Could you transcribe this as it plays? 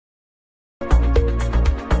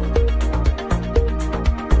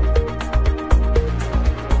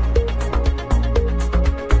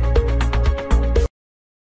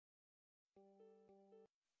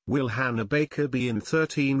Will Hannah Baker be in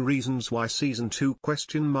 13 Reasons Why Season 2?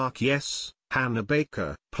 Yes, Hannah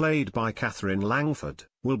Baker, played by Katherine Langford,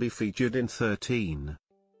 will be featured in 13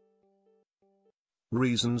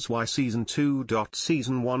 Reasons Why Season 2.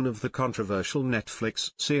 Season 1 of the controversial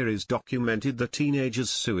Netflix series documented the teenager's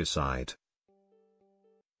suicide,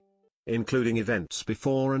 including events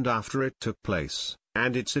before and after it took place,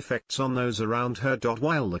 and its effects on those around her.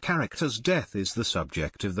 While the character's death is the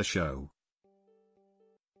subject of the show,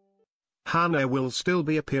 Hannah will still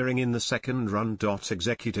be appearing in the second run.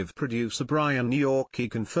 Executive producer Brian Yorkie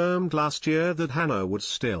confirmed last year that Hannah would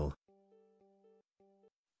still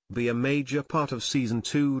be a major part of Season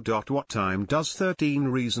 2. What time does 13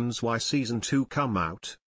 Reasons Why Season 2 come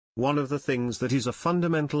out? One of the things that is a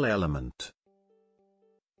fundamental element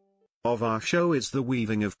of our show is the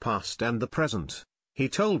weaving of past and the present, he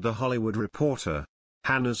told The Hollywood Reporter.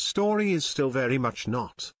 Hannah's story is still very much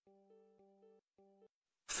not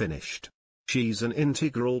finished. She's an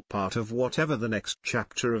integral part of whatever the next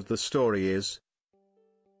chapter of the story is,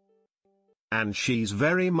 and she's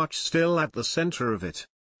very much still at the center of it.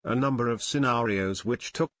 A number of scenarios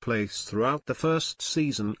which took place throughout the first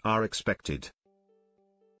season are expected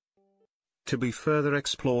to be further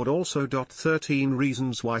explored also. 13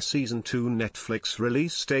 Reasons Why Season 2 Netflix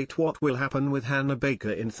release date. What will happen with Hannah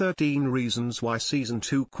Baker in 13 Reasons Why Season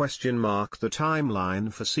 2? The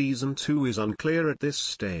timeline for Season 2 is unclear at this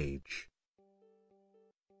stage,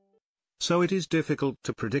 so it is difficult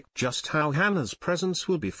to predict just how Hannah's presence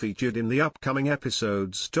will be featured in the upcoming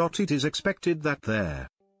episodes. It is expected that their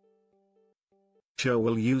show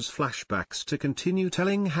will use flashbacks to continue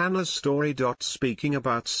telling Hannah's story. Speaking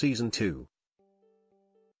about Season 2,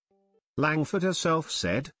 Langford herself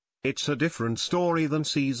said, "It's a different story than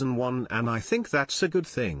Season 1 and I think that's a good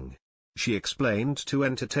thing." She explained to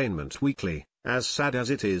Entertainment Weekly, "As sad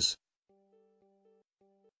as it is,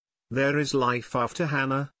 there is life after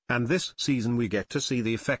Hannah, and this season we get to see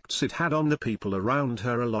the effects it had on the people around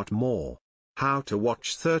her a lot more." How to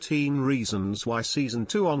watch 13 Reasons Why Season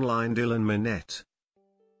 2 online. Dylan Minnette,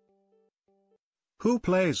 who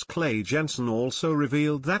plays Clay Jensen, also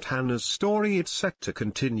revealed that Hannah's story is set to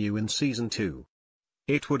continue in Season 2.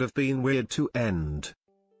 "It would have been weird to end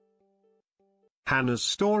Hannah's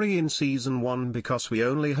story in Season 1 because we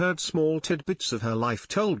only heard small tidbits of her life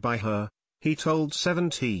told by her," he told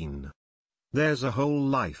 17. "There's a whole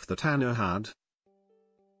life that Hannah had,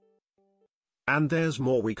 and there's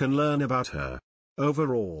more we can learn about her.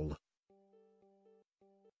 Overall,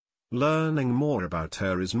 learning more about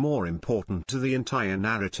her is more important to the entire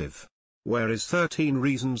narrative." Where is 13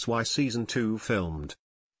 Reasons Why Season 2 filmed?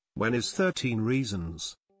 When is 13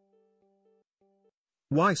 Reasons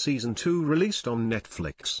Why Season 2 released on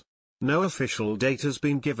Netflix? No official date has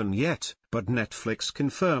been given yet, but Netflix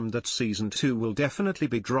confirmed that Season 2 will definitely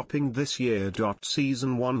be dropping this year.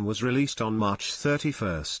 Season 1 was released on March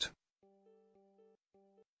 31,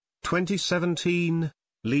 2017,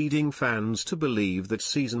 leading fans to believe that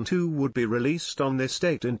Season 2 would be released on this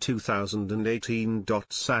date in 2018.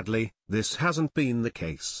 Sadly, this hasn't been the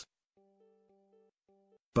case,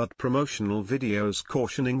 but promotional videos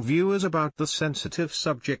cautioning viewers about the sensitive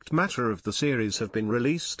subject matter of the series have been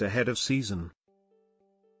released ahead of Season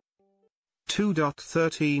 2.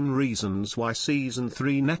 13 Reasons Why Season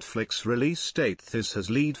 3 Netflix release date. This has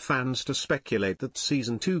led fans to speculate that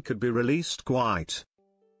Season 2 could be released quite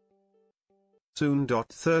soon.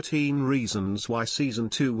 13 Reasons Why Season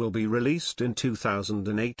 2 will be released in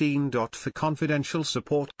 2018. For confidential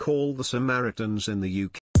support, call the Samaritans in the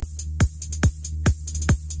UK.